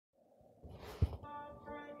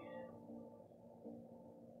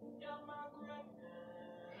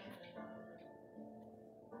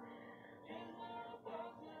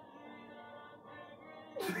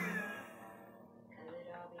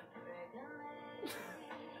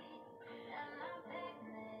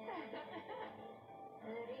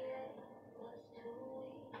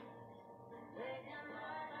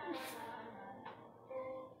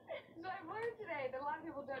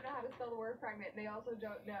spell the word pregnant. They also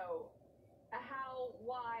don't know how,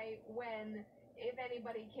 why, when, if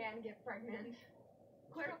anybody can get pregnant.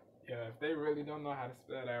 Clearly. Yeah, if they really don't know how to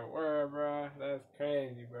spell that word, bro, that's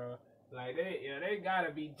crazy, bro. Like they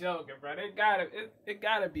gotta be joking, bro. It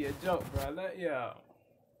gotta be a joke, bro.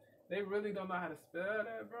 They really don't know how to spell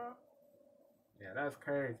that, bro. Yeah, that's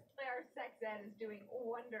crazy. Our sex ed is doing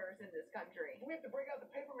wonders in this country. We have to break out the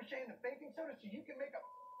paper mache and the baking soda so you can make a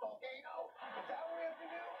volcano. Is that what we have to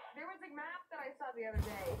do? There was a map that I saw the other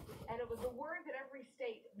day, and it was a word that every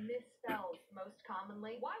state misspells most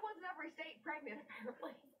commonly. Why wasn't every state pregnant,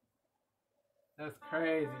 apparently? That's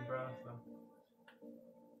crazy, bro. So.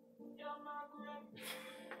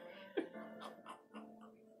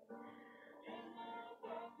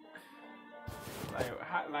 like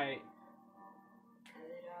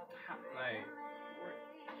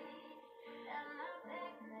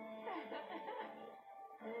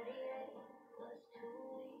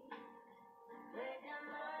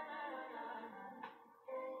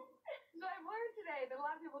So I've learned today that a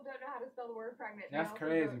lot of people don't know how to spell the word pregnant. That's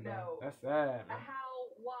crazy, bro. That's sad, man.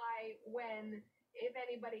 How, why, when, if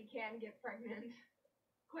anybody can get pregnant.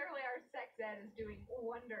 Clearly our sex ed is doing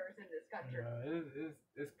wonders in this country. Yeah,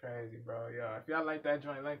 it's crazy, bro. Yeah, if y'all like that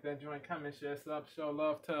joint, comment, share, sub, show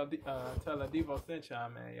love, tell a Devo sent y'all,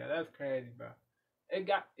 man. Yeah, that's crazy, bro.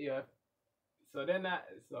 So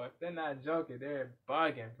if they're not joking, they're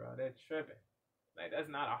bugging, bro. They're tripping. Like, that's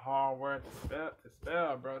not a hard word to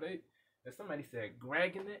spell, bro. If somebody said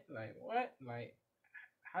gregging it, like what? Like,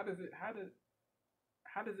 how does it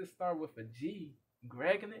start with a G?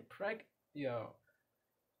 Gregging it,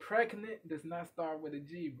 pregnant does not start with a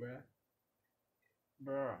G, bruh.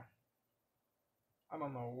 Bruh. I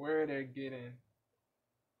don't know where they're getting,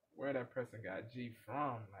 where that person got G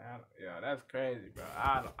from. Like, that's crazy, bro.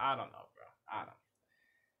 I don't know, bro.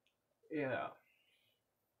 Yeah.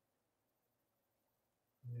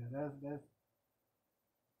 Yeah, that's.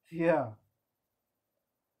 Yeah.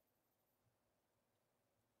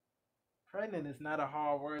 Pregnant is not a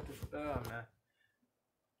hard word to spell, man.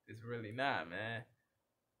 It's really not, man.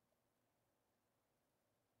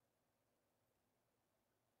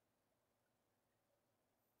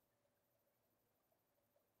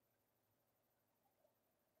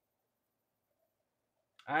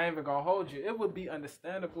 I ain't even gonna hold you. It would be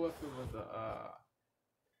understandable if it was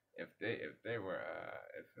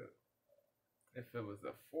if it was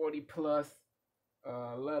a 40+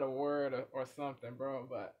 letter word or something, bro.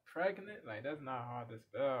 But pregnant, like, that's not hard to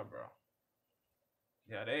spell, bro.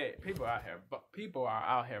 Yeah, people are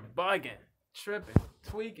out here bugging, tripping,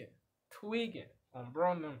 tweaking. On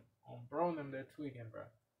bro them, they're tweaking, bro.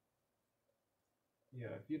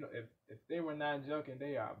 Yeah, if they were not joking,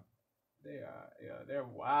 they're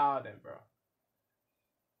wilding, bro.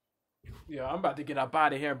 Yeah, I'm about to get up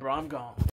out of here, bro. I'm gone.